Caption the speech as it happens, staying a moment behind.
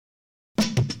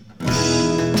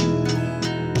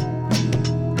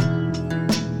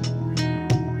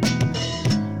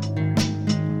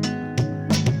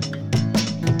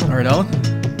right, Alan.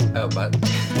 Oh, but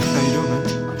How you doing, man?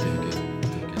 I'm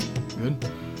doing good.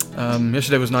 Good.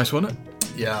 Yesterday was nice, wasn't it?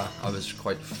 Yeah, I was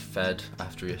quite fed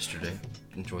after yesterday.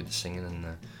 Enjoyed the singing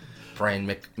and praying.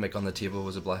 Mick on the table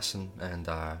was a blessing, and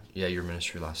your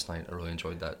ministry last night, I really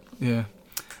enjoyed that. Yeah.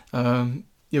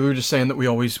 We were just saying that we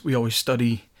always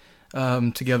study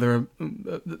together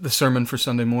the sermon for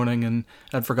Sunday morning, and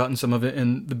I'd forgotten some of it.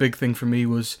 And the big thing for me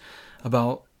was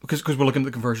about because we're looking at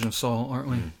the conversion of Saul, aren't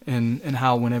we? And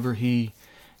how whenever he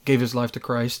gave his life to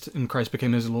Christ and Christ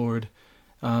became his Lord,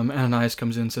 Ananias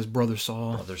comes in and says, Brother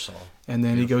Saul. And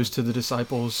then he goes to the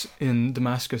disciples in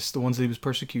Damascus, the ones that he was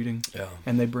persecuting. Yeah.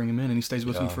 And they bring him in, and he stays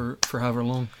with them for however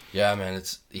long. Yeah, man.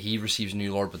 He receives a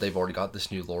new Lord, but they've already got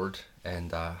this new Lord.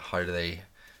 And how do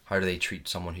they treat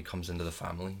someone who comes into the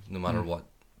family, no matter what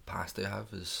past they have,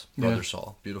 is Brother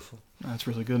Saul. Beautiful. That's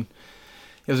really good.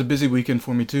 It was a busy weekend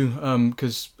for me too,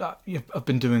 because I've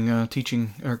been doing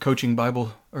teaching or coaching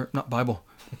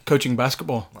coaching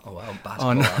basketball. Oh wow,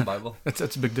 basketball and Bible.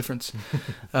 That's a big difference.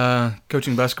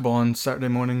 Coaching basketball on Saturday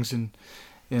mornings, and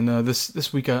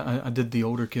this week I did the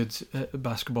older kids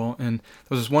basketball, and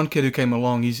there was this one kid who came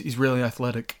along. He's really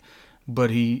athletic,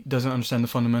 but he doesn't understand the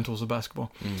fundamentals of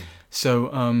basketball.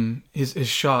 So his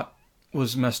shot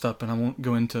was messed up, and I won't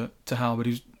go into how, but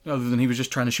he was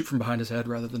just trying to shoot from behind his head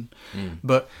rather than.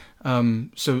 But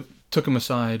so took him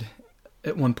aside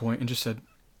at one point and just said,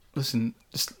 "Listen,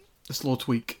 this little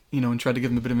tweak, and tried to give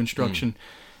him a bit of instruction,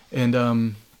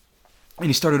 and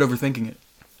he started overthinking it.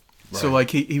 Right. So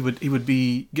like he would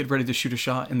get ready to shoot a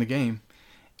shot in the game,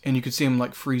 and you could see him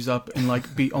like freeze up and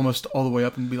like be almost all the way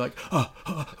up and be like,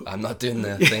 I'm not doing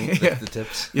the thing, the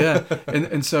tips. Yeah,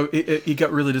 and so he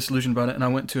got really disillusioned about it, and I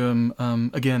went to him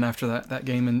again after that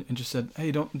game and just said,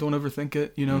 hey, don't overthink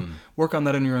it, work on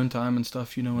that in your own time and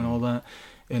stuff, and all that.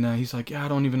 And he's like, yeah, I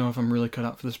don't even know if I'm really cut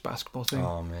out for this basketball thing.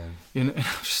 Oh man. And I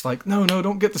was just like, no,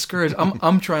 don't get discouraged.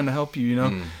 I'm trying to help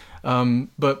you,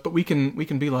 But we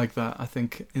can be like that, I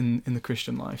think, in the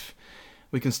Christian life.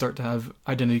 We can start to have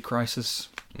identity crisis,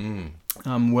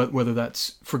 whether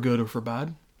that's for good or for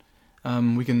bad.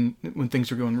 We can, when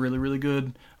things are going really, really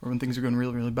good, or when things are going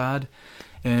really, really bad.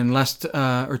 And last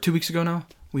 2 weeks ago now,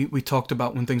 we talked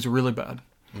about when things are really bad.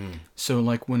 So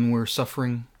like when we're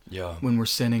suffering. Yeah. When we're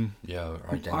sinning,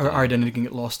 our identity can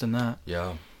get lost in that.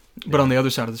 Yeah. But on the other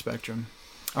side of the spectrum,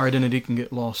 our identity can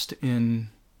get lost in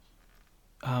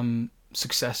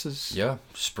successes. Yeah,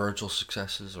 spiritual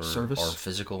successes or service, or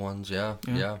physical ones. Yeah.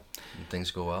 And things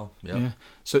go well. Yeah.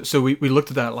 So we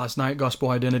looked at that last night: gospel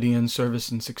identity and service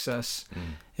and success.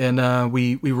 And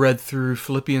we read through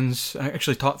Philippians. I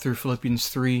actually taught through Philippians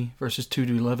 3 verses 2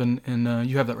 to 11, and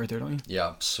you have that right there, don't you?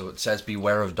 Yeah. So it says,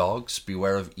 "Beware of dogs.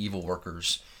 Beware of evil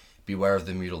workers. Beware of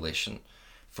the mutilation.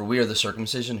 For we are the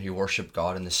circumcision who worship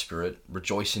God in the Spirit,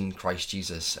 rejoice in Christ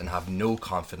Jesus, and have no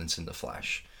confidence in the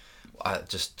flesh."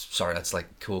 That's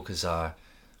like cool, because what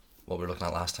we were looking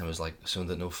at last time was like, so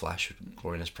that no flesh would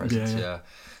glory in his presence. Yeah.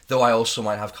 Though I also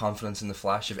might have confidence in the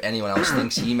flesh. If anyone else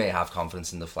thinks he may have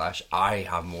confidence in the flesh, I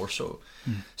have more so.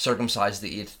 Circumcised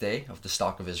the 8th day, of the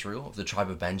stock of Israel, of the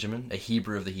tribe of Benjamin, a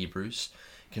Hebrew of the Hebrews,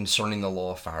 concerning the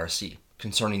law, a Pharisee,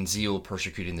 concerning zeal,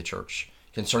 persecuting the church,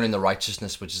 concerning the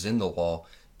righteousness which is in the law,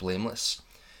 blameless.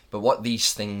 But what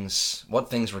things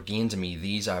were gained to me,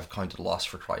 these I have counted loss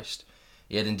for Christ.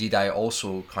 Yet indeed I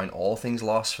also count all things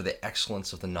lost for the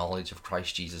excellence of the knowledge of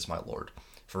Christ Jesus my Lord.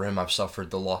 For him I've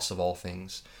suffered the loss of all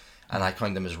things, and I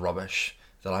count them as rubbish,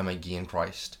 that I may gain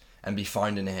Christ, and be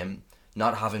found in him,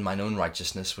 not having mine own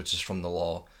righteousness which is from the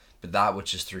law, but that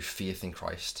which is through faith in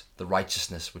Christ, the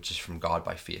righteousness which is from God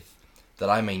by faith, that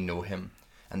I may know him,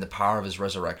 and the power of his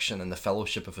resurrection, and the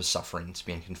fellowship of his sufferings,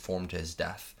 being conformed to his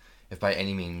death, if by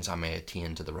any means I may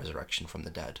attain to the resurrection from the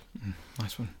dead.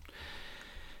 Nice one.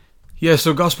 Yeah,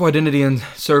 so gospel identity and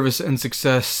service and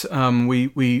success,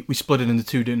 we split it into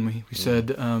two, didn't we? We said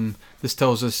this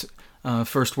tells us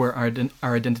first where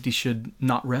our identity should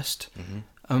not rest,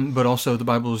 but also the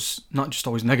Bible's not just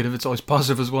always negative, it's always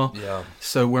positive as well. Yeah.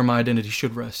 So where my identity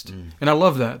should rest. And I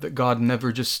love that God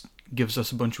never just gives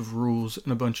us a bunch of rules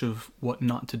and a bunch of what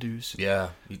not to do's. Yeah,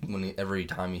 every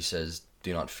time he says,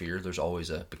 do not fear, there's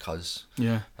always a because.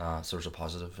 Yeah. So there's a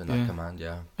positive in that command,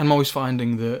 yeah. I'm always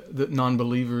finding that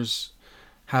non-believers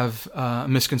have a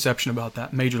misconception about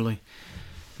that majorly.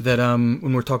 That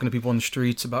when we're talking to people on the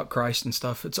streets about Christ and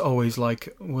stuff, it's always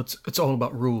like, it's all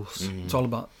about rules. It's all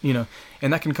about,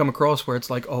 and that can come across where it's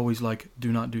like always like,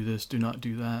 do not do this, do not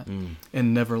do that,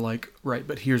 and never like, right,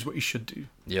 but here's what you should do.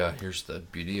 Yeah, here's the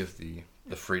beauty of the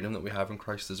freedom that we have in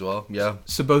Christ as well. Yeah.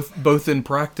 So both in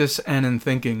practice and in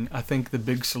thinking, I think the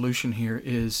big solution here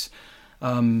is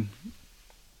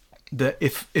that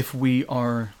if we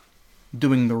are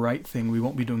doing the right thing, we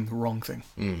won't be doing the wrong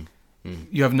thing.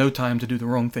 You have no time to do the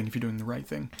wrong thing if you're doing the right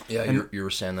thing. Yeah, you were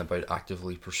saying about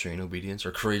actively pursuing obedience,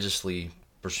 or courageously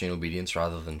pursuing obedience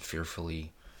rather than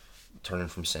fearfully turning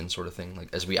from sin, sort of thing.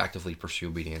 Like, as we actively pursue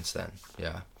obedience, then,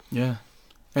 Yeah.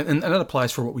 And that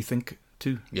applies for what we think,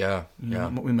 too. Yeah,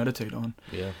 And what we meditate on.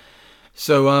 Yeah.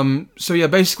 So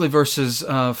basically verses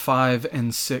 5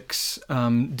 and 6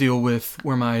 deal with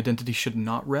where my identity should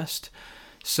not rest.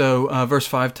 So verse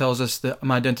 5 tells us that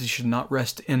my identity should not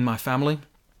rest in my family.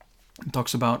 It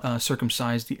talks about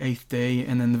circumcised the 8th day,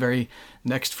 and then the very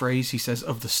next phrase he says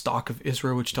of the stock of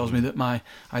Israel, which tells me that my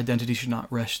identity should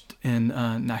not rest in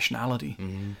nationality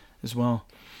as well.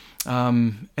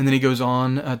 And then he goes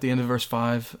on at the end of verse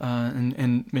 5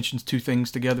 and mentions two things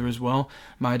together as well.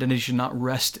 My identity should not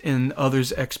rest in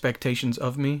others' expectations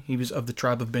of me. He was of the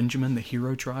tribe of Benjamin, the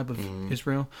hero tribe of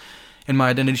Israel. And my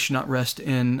identity should not rest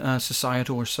in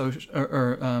societal or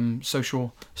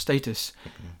social status.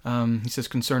 He says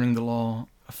concerning the law,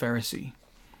 a Pharisee.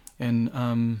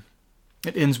 And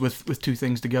it ends with two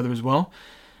things together as well.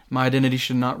 My identity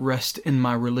should not rest in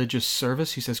my religious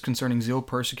service. He says concerning zeal,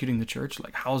 persecuting the church.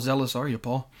 Like, how zealous are you,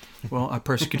 Paul? Well, I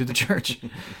persecuted the church.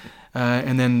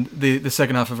 And then the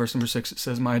second half of verse number 6, it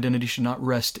says, my identity should not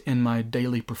rest in my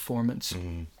daily performance.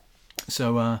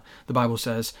 So the Bible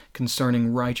says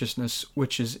concerning righteousness,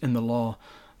 which is in the law,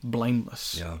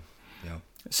 blameless. Yeah.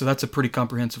 So that's a pretty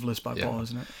comprehensive list by Paul,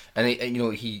 isn't it? And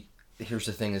here's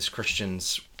the thing: as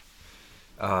Christians,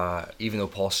 even though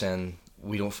Paul's saying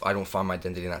I don't find my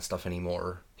identity in that stuff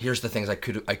anymore. Here's the things I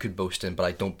could boast in, but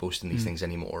I don't boast in these things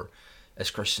anymore.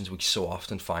 As Christians, we so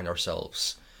often find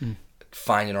ourselves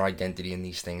finding our identity in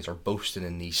these things or boasting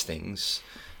in these things,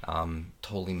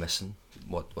 totally missing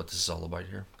what this is all about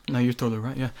here. No, you're totally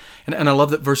right. Yeah, and I love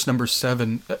that verse number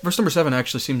 7. Verse number 7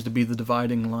 actually seems to be the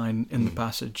dividing line in the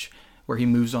passage, where he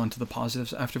moves on to the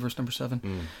positives after verse number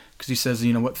 7, because he says,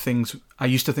 what things I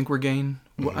used to think were gain,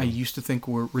 what I used to think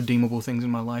were redeemable things in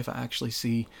my life, I actually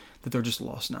see that they're just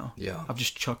lost now. Yeah, I've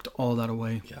just chucked all that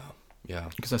away. Yeah,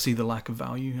 because I see the lack of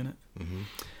value in it.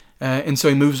 And so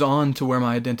he moves on to where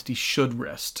my identity should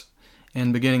rest,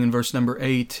 and beginning in verse number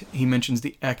 8, he mentions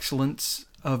the excellence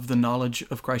of the knowledge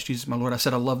of Christ Jesus my Lord. I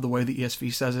said I love the way the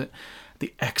ESV says it,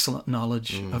 the excellent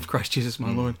knowledge of Christ Jesus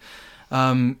my Lord.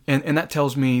 And that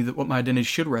tells me that what my identity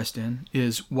should rest in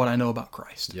is what I know about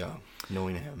Christ. Yeah,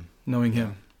 knowing Him. Knowing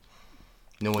Him.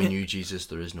 Knowing you, Jesus,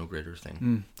 there is no greater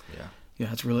thing. Yeah,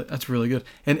 that's really good.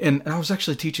 And I was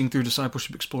actually teaching through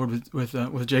Discipleship Explored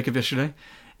with Jacob yesterday,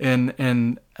 and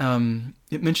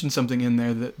it mentioned something in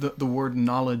there that the word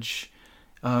knowledge,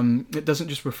 it doesn't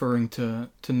just referring to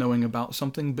knowing about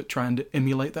something, but trying to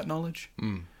emulate that knowledge.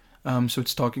 So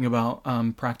it's talking about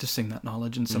practicing that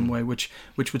knowledge in some way, which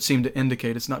would seem to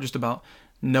indicate it's not just about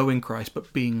knowing Christ,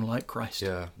 but being like Christ.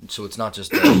 Yeah, so it's not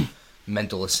just a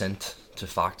mental assent to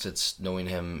facts, it's knowing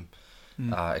Him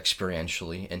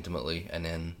experientially, intimately, and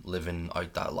then living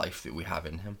out that life that we have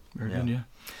in Him. Very good, yeah.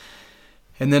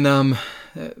 And then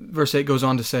verse 8 goes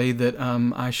on to say that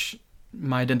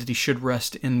my identity should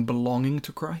rest in belonging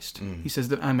to Christ. He says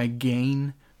that I may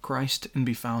gain Christ and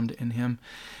be found in Him.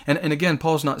 And again,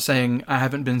 Paul's not saying I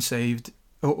haven't been saved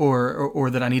or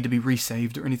that I need to be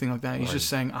resaved or anything like that. He's just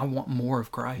saying I want more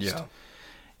of Christ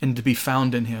and to be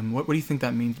found in Him. What do you think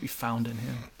that means, to be found in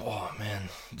Him? Oh, man.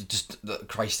 Just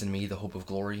Christ in me, the hope of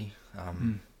glory.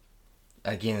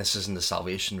 Again, this isn't the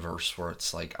salvation verse where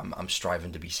it's like I'm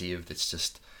striving to be saved. It's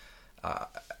just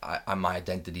my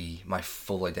identity, my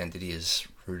full identity is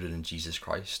rooted in Jesus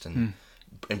Christ, and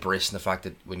embracing the fact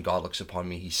that when God looks upon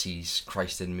me, He sees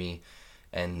Christ in me,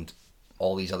 and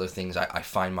all these other things I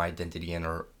find my identity in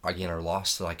are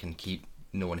lost, so I can keep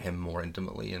knowing Him more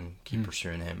intimately and keep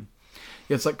pursuing Him.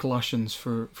 Yeah, it's like Colossians,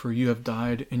 for you have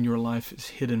died and your life is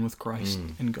hidden with Christ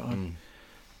in God.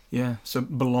 Yeah, so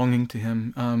belonging to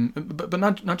Him, but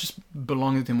not just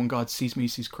belonging to Him when God sees me, He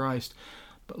sees Christ,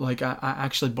 but like I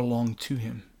actually belong to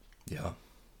Him. Yeah,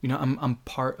 I'm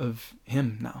part of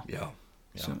Him now. Yeah.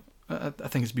 So I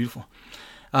think it's beautiful.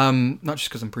 Not just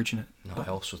because I'm preaching it. No, I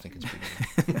also think it's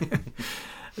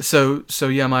beautiful. So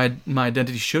yeah, my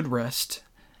identity should rest,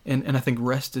 and I think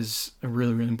rest is a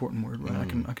really, really important word.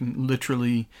 Right? I can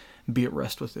literally be at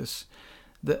rest with this.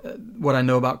 What I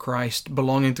know about Christ,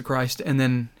 belonging to Christ, and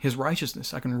then His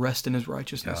righteousness. I can rest in His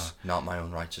righteousness. Yeah, not my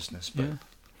own righteousness, but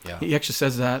yeah. He actually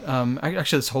says that.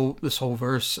 Actually, this whole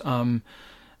verse.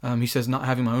 He says, not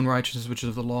having my own righteousness, which is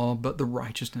of the law, but the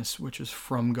righteousness which is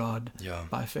from God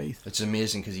by faith. It's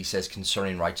amazing because he says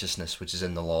concerning righteousness, which is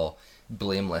in the law,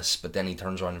 blameless. But then he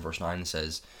turns around in verse 9 and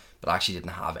says, but I actually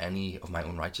didn't have any of my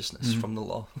own righteousness from the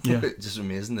law. Yeah. It's just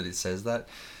amazing that it says that.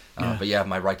 But yeah,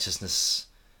 my righteousness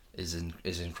is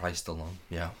in Christ alone.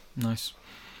 Yeah. Nice.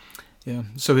 Yeah.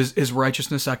 So his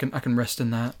righteousness, I can rest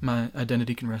in that. My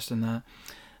identity can rest in that.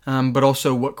 But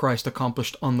also what Christ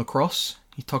accomplished on the cross.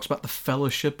 He talks about the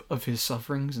fellowship of his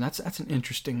sufferings, and that's an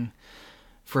interesting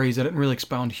phrase. I didn't really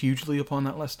expound hugely upon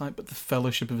that last night, but the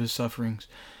fellowship of his sufferings.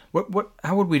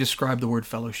 How would we describe the word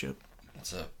fellowship?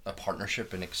 It's a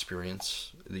partnership and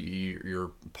experience.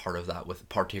 You're part of that, with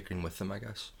partaking with him, I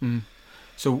guess.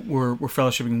 So we're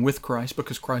fellowshipping with Christ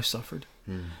because Christ suffered.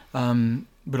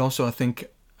 But also I think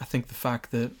the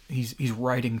fact that he's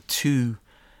writing to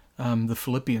the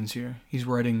Philippians here. He's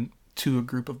writing to a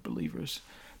group of believers.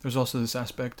 There's also this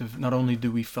aspect of not only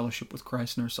do we fellowship with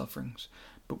Christ in our sufferings,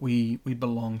 but we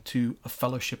belong to a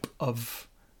fellowship of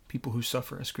people who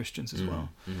suffer as Christians as well,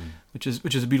 which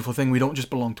is a beautiful thing. We don't just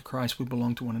belong to Christ; we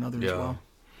belong to one another as well.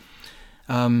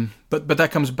 But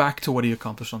that comes back to what he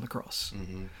accomplished on the cross.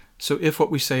 So if what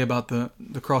we say about the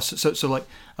cross, so like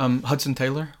Hudson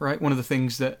Taylor, right? One of the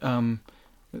things that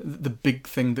the big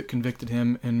thing that convicted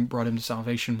him and brought him to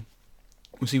salvation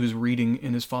was he was reading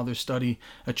in his father's study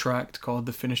a tract called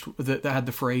that had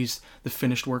the phrase "the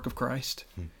finished work of Christ,"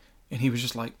 and he was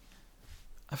just like,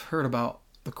 "I've heard about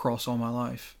the cross all my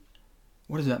life.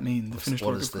 What does that mean? The finished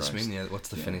work of Christ. What does this mean? Yeah, what's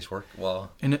the finished work?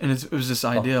 Well, and it was this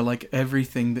idea like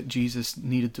everything that Jesus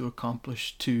needed to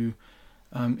accomplish to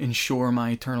ensure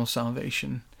my eternal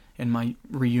salvation and my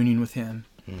reunion with Him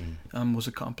was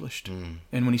accomplished.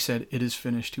 And when he said it is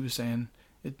finished, he was saying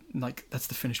that's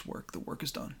the finished work. The work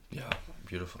is done. Yeah,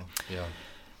 beautiful. Yeah.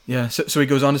 Yeah. So he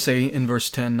goes on to say in verse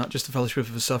 10, not just the fellowship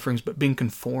of his sufferings, but being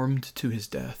conformed to his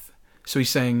death. So he's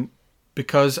saying,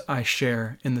 because I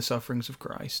share in the sufferings of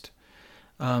Christ,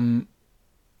 I'm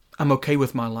okay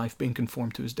with my life being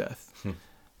conformed to his death.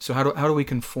 So how do we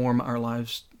conform our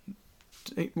lives?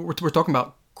 We're talking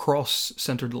about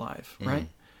cross-centered life, right?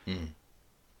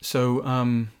 So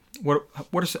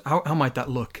how might that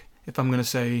look if I'm going to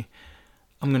say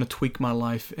I'm going to tweak my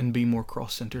life and be more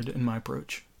cross-centered in my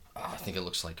approach? I think it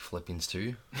looks like Philippians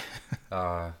 2.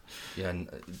 And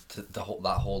that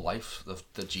whole life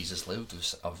that Jesus lived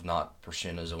was of not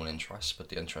pursuing his own interests, but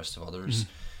the interests of others,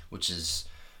 which is,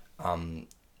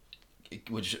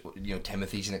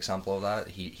 Timothy's an example of that.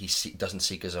 He doesn't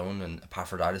seek his own, and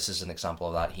Epaphroditus is an example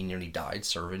of that. He nearly died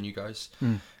serving you guys.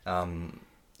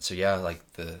 So yeah, like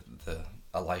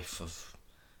a life of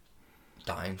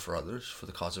dying for others for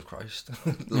the cause of Christ,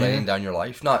 laying down your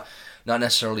life, not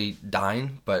necessarily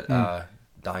dying, but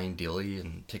dying daily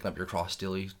and taking up your cross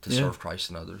daily to serve Christ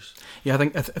and others. Yeah, I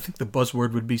think the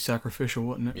buzzword would be sacrificial,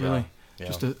 wouldn't it? Yeah. Really, yeah.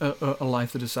 Just a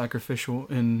life that is sacrificial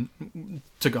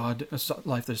to God, a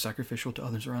life that is sacrificial to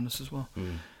others around us as well,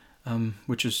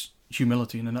 which is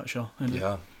humility in a nutshell.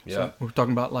 Yeah. So we were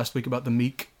talking about last week about the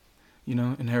meek,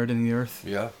 inheriting the earth.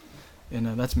 Yeah. And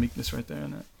that's meekness right there,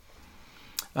 isn't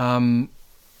it?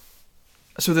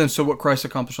 So what Christ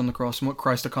accomplished on the cross and what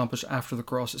Christ accomplished after the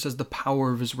cross, it says the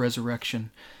power of his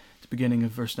resurrection. It's the beginning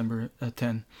of verse number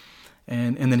 10.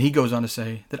 And then he goes on to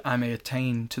say that I may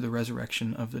attain to the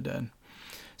resurrection of the dead.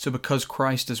 So because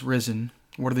Christ is risen,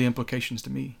 what are the implications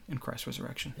to me in Christ's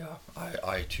resurrection? Yeah,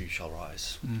 I too shall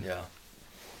rise. Yeah.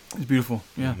 It's beautiful,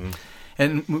 yeah.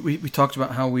 And we talked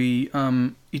about how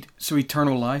so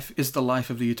eternal life is the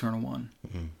life of the eternal one.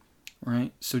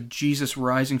 Right? So Jesus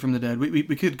rising from the dead. We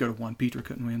could go to 1 Peter,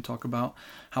 couldn't we, and talk about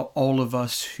how all of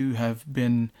us who have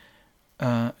been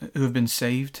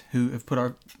saved, who have put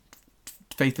our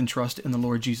faith and trust in the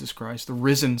Lord Jesus Christ, the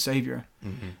risen Savior,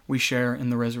 we share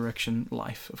in the resurrection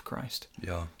life of Christ.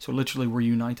 Yeah. So literally we're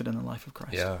united in the life of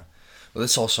Christ. Yeah. Well,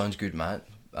 this all sounds good, Matt.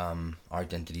 Our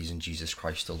identity is in Jesus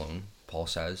Christ alone, Paul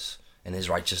says, and his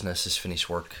righteousness, his finished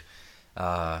work,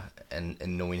 and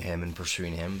knowing him and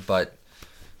pursuing him. But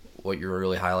what you were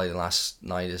really highlighting last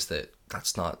night is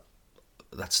that's not,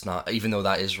 even though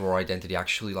that is where our identity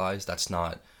actually lies, that's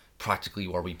not practically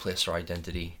where we place our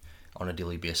identity on a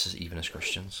daily basis, even as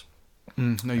Christians.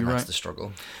 No, you're right. That's the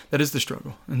struggle. That is the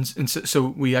struggle. And so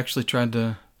we actually tried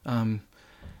to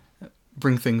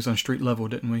bring things on street level,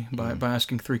 didn't we? By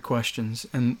asking 3 questions.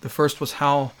 And the first was,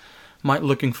 how might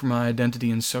looking for my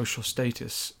identity and social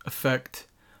status affect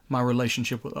my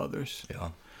relationship with others? Yeah.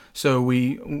 So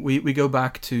we go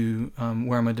back to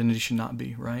where my identity should not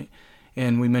be, right?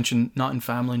 And we mentioned not in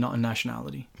family, not in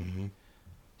nationality.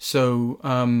 So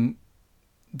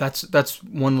that's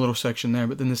one little section there.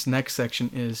 But then this next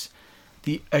section is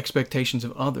the expectations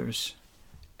of others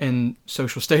and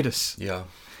social status. Yeah.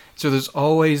 So there's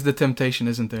always the temptation,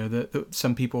 isn't there, that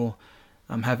some people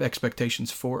have expectations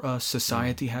for us.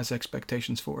 Society has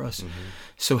expectations for us.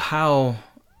 So how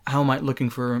might looking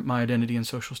for my identity and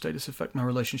social status affect my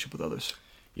relationship with others?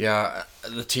 Yeah,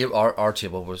 the table, our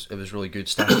table was really good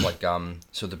stuff. Like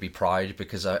so there'd be pride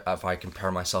because if I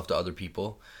compare myself to other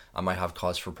people, I might have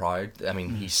cause for pride. I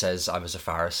mean, he says I was a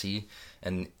Pharisee,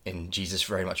 and Jesus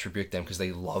very much rebuked them because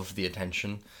they loved the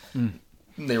attention.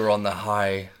 They were on the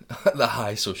high, the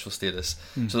high social status.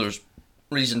 So there's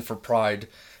reason for pride,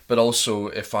 but also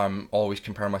if I'm always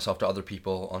comparing myself to other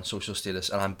people on social status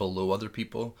and I'm below other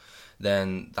people,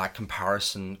 then that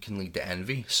comparison can lead to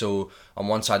envy. So on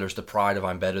one side there's the pride of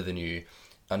I'm better than you,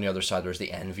 on the other side there's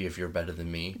the envy of you're better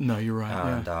than me. No, you're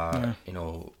right. And you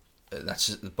know,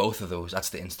 that's both of those. That's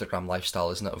the Instagram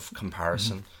lifestyle, isn't it? Of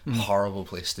comparison, horrible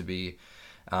place to be.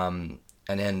 And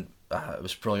then it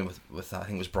was brilliant with I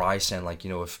think it was Bryce saying, like, you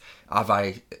know, if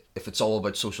it's all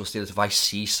about social status, if I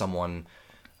see someone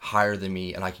higher than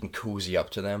me and I can cozy up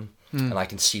to them and I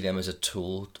can see them as a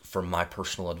tool for my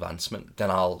personal advancement, then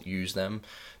I'll use them.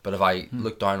 But if I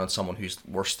look down on someone who's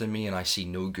worse than me and I see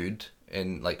no good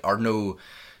in, like, or no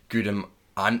good in,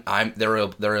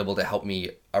 they're able to help me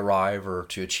arrive or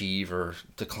to achieve or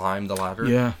to climb the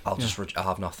ladder, I'll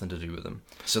have nothing to do with them.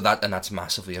 So that's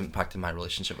massively impacted my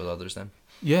relationship with others then.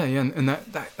 Yeah, and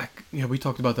that we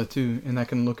talked about that too, and that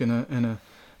can look in a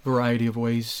variety of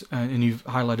ways, and you've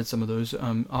highlighted some of those.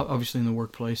 Obviously in the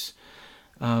workplace,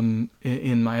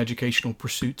 in my educational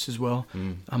pursuits as well,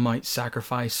 I might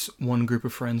sacrifice one group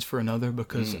of friends for another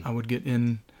because I would get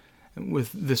in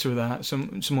with this or that.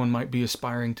 Someone might be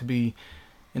aspiring to be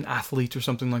an athlete or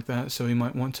something like that, so he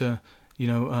might want to,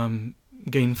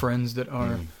 gain friends that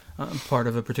are part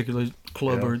of a particular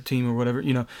club or team or whatever,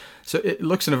 So it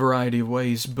looks in a variety of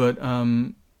ways, but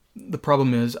the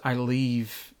problem is I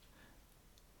leave,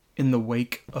 in the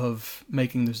wake of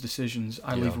making those decisions,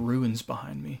 I leave ruins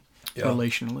behind me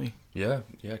relationally. Yeah,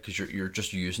 because you're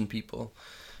just using people.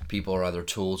 People are either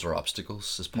tools or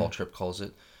obstacles, as Paul Tripp calls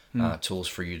it. Tools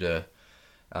for you to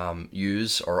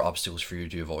use or obstacles for you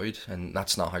to avoid, and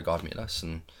that's not how God made us.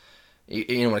 And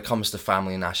when it comes to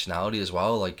family and nationality as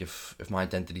well, like if my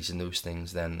identity's in those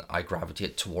things, then I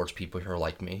gravitate towards people who are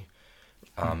like me,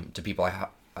 to people I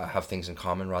have things in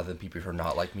common rather than people who are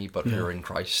not like me but who are in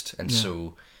Christ. And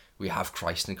so we have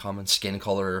Christ in common. Skin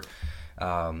color,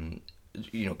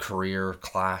 career,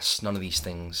 class, none of these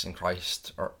things in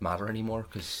Christ matter anymore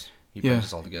because He brings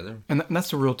us all together. And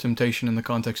that's the real temptation in the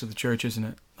context of the church, isn't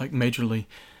it? Like majorly,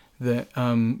 that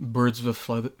birds of a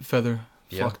feather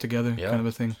flock together, kind of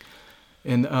a thing.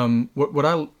 And what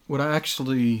I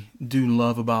actually do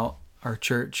love about our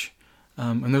church,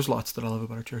 and there's lots that I love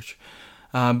about our church,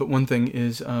 but one thing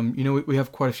is, we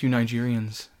have quite a few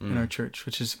Nigerians in our church,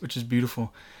 which is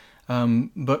beautiful.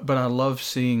 But I love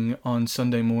seeing on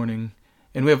Sunday morning,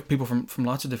 and we have people from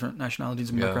lots of different nationalities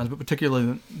and backgrounds, but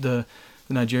particularly the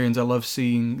Nigerians. I love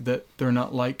seeing that they're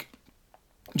not like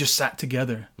just sat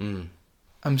together.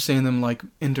 I'm seeing them like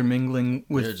intermingling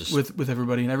with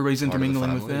everybody, and everybody's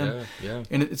intermingling with them. Yeah.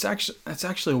 And it's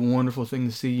actually a wonderful thing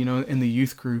to see. In the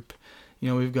youth group,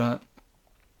 we've got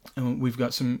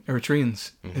some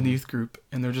Eritreans in the youth group,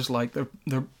 and they're just like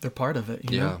they're part of it.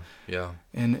 Yeah.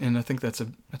 And I think that's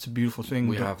a beautiful thing.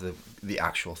 We have the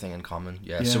actual thing in common.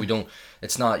 Yeah. So we don't.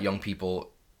 It's not young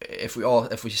people. If we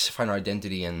find our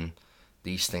identity in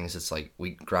these things, it's like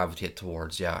we gravitate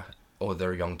towards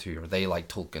they're young too, or they like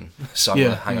Tolkien, so I'm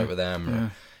gonna hang out with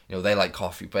them, or they like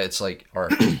coffee, but it's like, or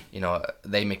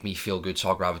they make me feel good, so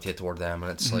I'll gravitate toward them,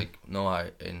 and it's like, no,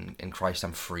 in Christ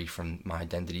I'm free from my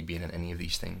identity being in any of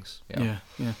these things.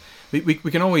 We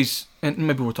can always, and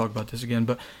maybe we'll talk about this again,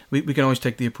 but we can always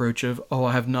take the approach of,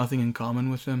 I have nothing in common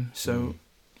with them, so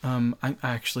I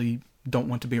actually don't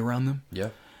want to be around them.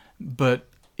 But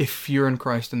if you're in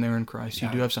Christ and they're in Christ, you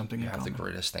do have something in common. You have the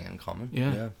greatest thing in common.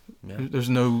 Yeah. There's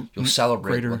no You'll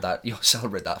celebrate You'll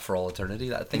celebrate that for all eternity.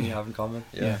 That thing you have in common.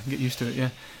 Yeah. Get used to it. Yeah.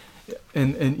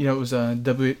 And it was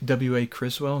W.A.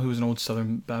 Criswell, who was an old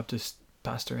Southern Baptist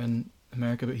pastor in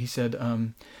America, but he said,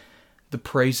 "The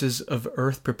praises of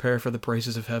earth prepare for the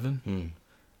praises of heaven."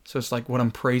 So it's like what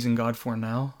I'm praising God for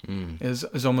now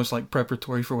is almost like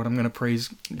preparatory for what I'm going to praise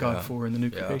God for in the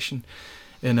new creation.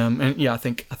 And I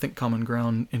think common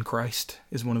ground in Christ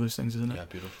is one of those things, isn't it? Yeah,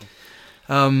 beautiful.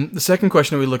 The second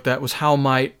question that we looked at was how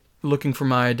might looking for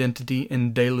my identity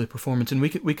in daily performance, and we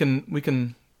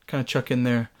can kind of chuck in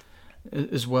there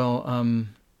as well,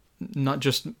 not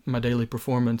just my daily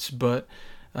performance, but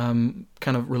kind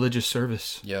of religious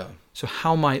service. Yeah. So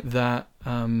how might that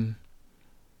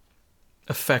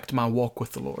affect my walk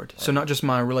with the Lord? So not just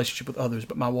my relationship with others,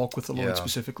 but my walk with the Lord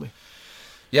specifically.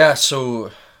 Yeah. So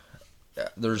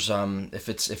there's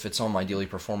if it's on my daily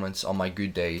performance, on my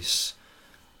good days,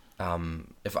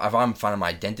 if I'm finding my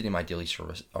identity in my daily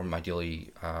service or my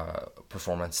daily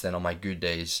performance, then on my good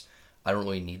days I don't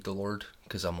really need the Lord,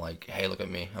 because I'm like, hey, look at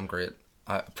me, I'm great.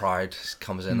 Pride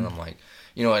comes in, and I'm like,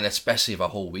 and especially if a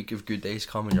whole week of good days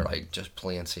come and you're like just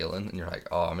plain sailing, and you're like,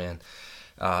 oh man,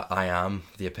 I am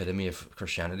the epitome of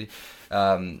Christianity.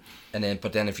 But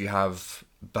then if you have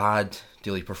bad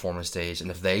daily performance days,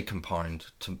 and if they compound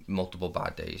to multiple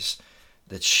bad days,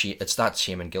 it's that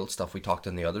shame and guilt stuff we talked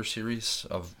in the other series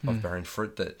of bearing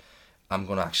fruit, that I'm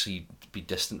going to actually be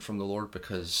distant from the Lord,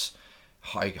 because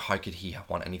how could he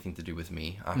want anything to do with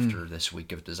me after this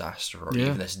week of disaster, or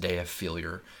even this day of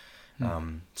failure?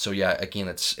 So yeah, again,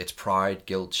 it's pride,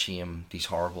 guilt, shame, these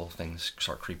horrible things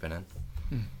start creeping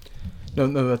in.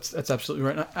 No, that's absolutely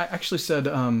right. I actually said,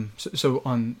 so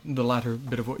on the latter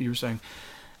bit of what you were saying,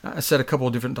 I said a couple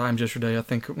of different times yesterday, I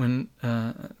think, when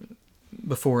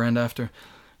before and after,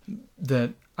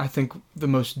 that I think the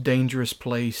most dangerous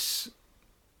place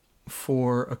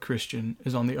for a Christian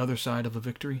is on the other side of a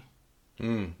victory.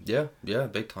 Yeah,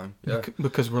 big time. Yeah,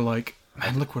 because we're like,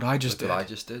 man, look what I just did. What I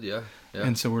just did, yeah.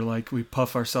 And so we're like, we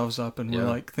puff ourselves up, and we're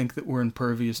like, think that we're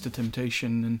impervious to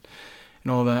temptation and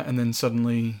all that, and then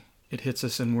suddenly it hits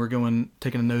us, and we're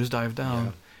taking a nosedive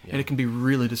down, and it can be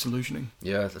really disillusioning.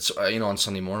 Yeah, that's on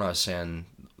Sunday morning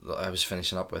I was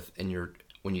finishing up with,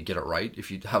 when you get it right,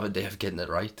 if you have a day of getting it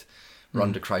right,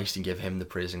 run to Christ and give him the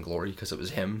praise and glory, because it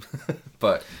was him.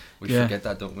 But we forget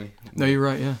that, don't we? No, you're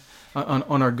right. Yeah.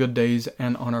 On our good days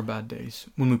and on our bad days,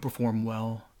 when we perform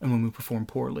well and when we perform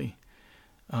poorly,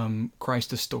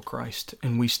 Christ is still Christ,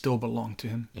 and we still belong to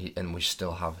him. And we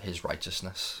still have his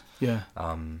righteousness. Yeah.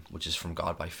 Which is from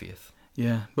God by faith.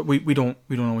 Yeah, but we don't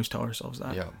always tell ourselves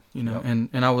that. Yeah. And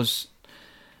I was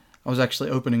actually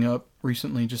opening up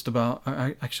recently just about,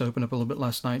 I actually opened up a little bit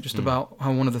last night, just about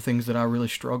how one of the things that I really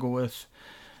struggle with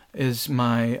is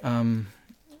my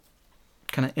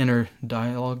kind of inner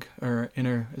dialogue, or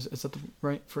is that the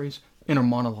right phrase? Inner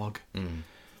monologue.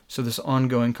 So this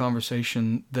ongoing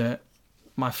conversation that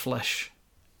my flesh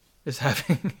is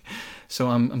having. So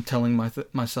I'm telling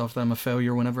myself that I'm a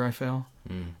failure whenever I fail.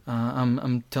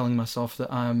 I'm telling myself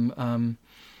that I'm,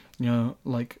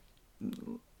 like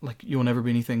you'll never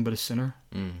be anything but a sinner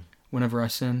whenever I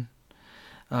sin.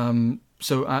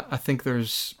 So I think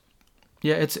there's,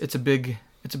 it's a big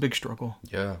struggle.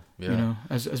 Yeah.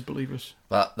 As believers.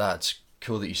 That's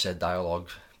cool that you said dialogue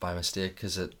by mistake,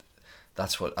 because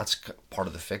that's part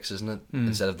of the fix, isn't it?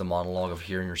 Instead of the monologue of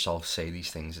hearing yourself say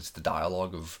these things, it's the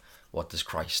dialogue of, what does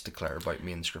Christ declare about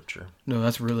me in Scripture? No,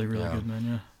 that's really, really good, man.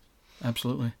 Yeah,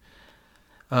 absolutely.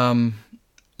 So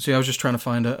I was just trying to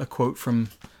find a quote from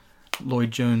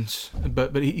Lloyd Jones,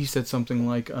 but he said something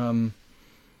like,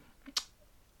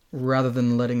 rather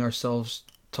than letting ourselves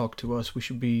talk to us, we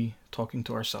should be talking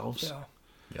to ourselves.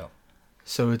 Yeah.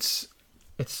 So it's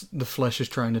the flesh is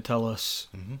trying to tell us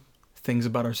things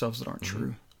about ourselves that aren't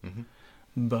true,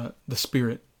 but the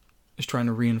Spirit is trying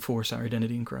to reinforce our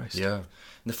identity in Christ. Yeah, and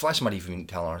the flesh might even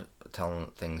telling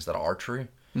things that are true,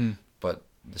 but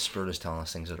the Spirit is telling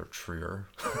us things that are truer.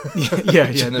 Yeah.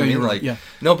 You're right. Like,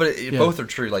 no, but both are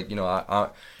true. Like,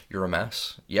 you're a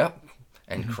mess. Yep.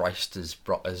 And Christ is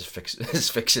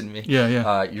fixing me.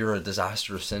 Yeah. You're a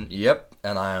disaster of sin. Yep.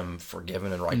 And I am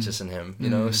forgiven and righteous in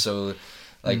him. So,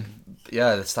 like,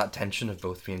 it's that tension of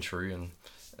both being true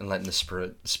and letting the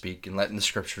Spirit speak and letting the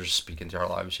Scriptures speak into our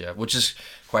lives. Yeah. Which is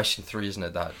question 3, isn't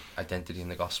it? That identity in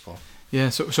the gospel. Yeah.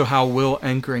 So how will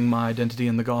anchoring my identity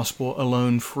in the gospel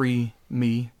alone free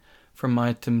me from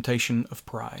my temptation of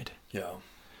pride? Yeah.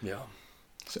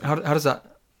 So how does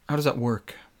that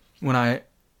work when I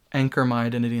anchor my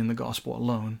identity in the gospel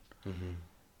alone?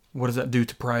 What does that do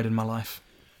to pride in my life?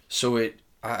 So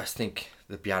I think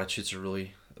the Beatitudes are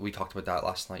really, we talked about that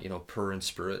last night, poor in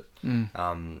spirit.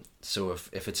 So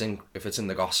if it's in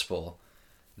the gospel,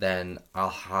 then I'll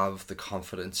have the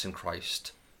confidence in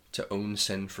Christ to own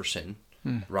sin for sin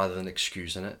rather than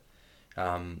excusing it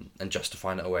and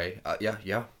justifying it away.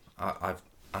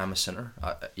 I'm a sinner.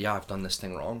 I've done this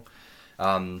thing wrong.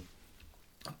 But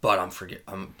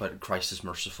but Christ is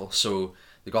merciful. So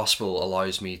the gospel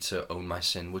allows me to own my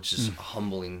sin, which is a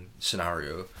humbling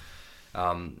scenario.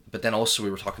 But then also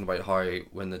we were talking about how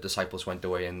when the disciples went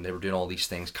away and they were doing all these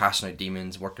things, casting out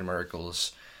demons, working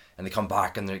miracles, and they come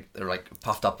back and they're like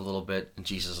puffed up a little bit, and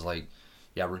Jesus is like,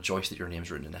 yeah, rejoice that your name's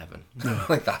written in heaven.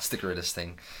 Like, that's the greatest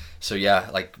thing. So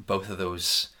like both of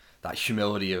those, that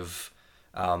humility of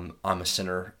I'm a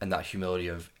sinner, and that humility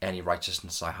of any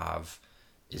righteousness I have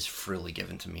is freely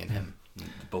given to me in him.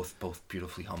 Both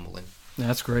beautifully humbling. Yeah,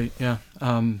 that's great. Yeah.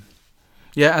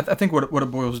 I think what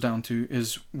it boils down to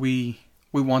is we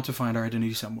want to find our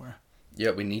identity somewhere.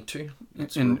 Yeah, we need to.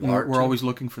 We're always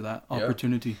looking for that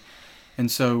opportunity. Yeah.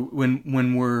 And so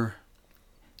when we're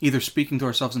either speaking to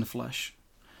ourselves in the flesh,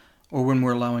 or when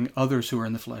we're allowing others who are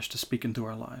in the flesh to speak into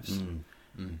our lives.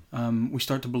 We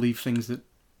start to believe things that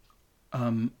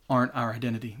aren't our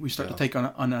identity. We start to take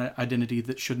on an identity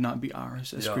that should not be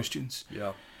ours as Christians.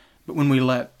 Yeah. But when we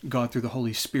let God through the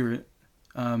Holy Spirit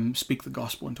speak the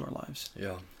gospel into our lives,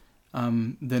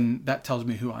 then that tells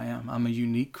me who I am. I'm a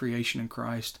unique creation in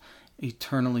Christ,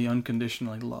 eternally,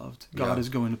 unconditionally loved. God is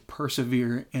going to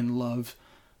persevere in love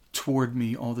toward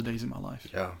me all the days of my life.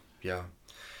 Yeah.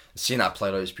 Seeing that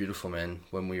played out is beautiful, man.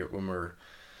 When we're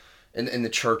in the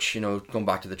church, going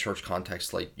back to the church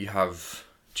context, like you have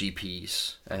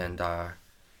GPs and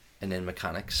then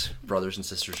mechanics, brothers and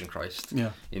sisters in Christ.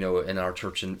 Yeah. In our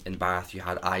church in Bath, you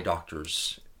had eye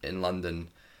doctors in London,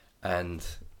 and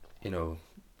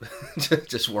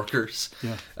just workers.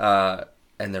 Yeah.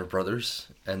 And their brothers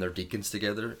and their deacons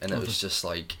together, and it was just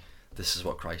like, this is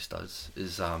what Christ does,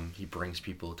 is he brings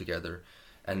people together.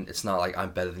 And it's not like I'm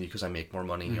better than you because I make more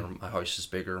money, or my house is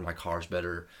bigger, my car's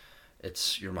better.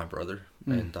 It's, you're my brother,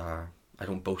 and I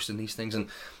don't boast in these things. And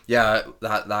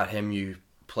that hymn you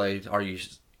played,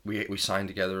 we sang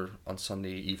together on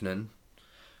Sunday evening,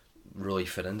 really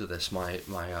fit into this. My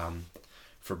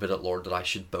forbid it, Lord, that I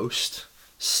should boast,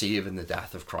 save in the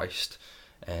death of Christ.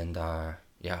 And how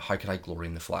can I glory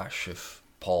in the flesh if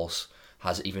Paul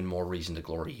has even more reason to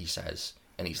glory, he says.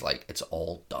 And he's like, it's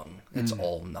all dung. It's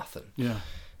all nothing. Yeah.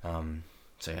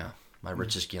 My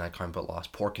riches gain I count but loss.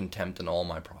 Pour contempt in all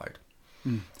my pride.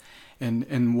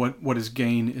 And what is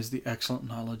gain is the excellent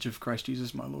knowledge of Christ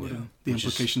Jesus, my Lord, and the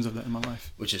implications of that in my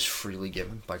life. Which is freely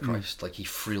given by Christ. Like, he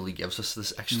freely gives us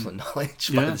this excellent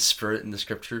knowledge by the Spirit in the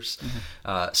Scriptures.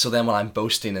 So then when I'm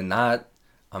boasting in that,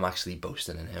 I'm actually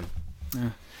boasting in him. Yeah.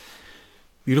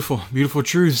 Beautiful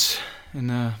truths and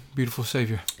a beautiful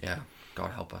Savior. Yeah.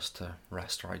 God help us to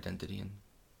rest our identity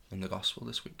in the gospel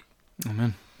this week.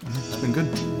 Amen. It's been good.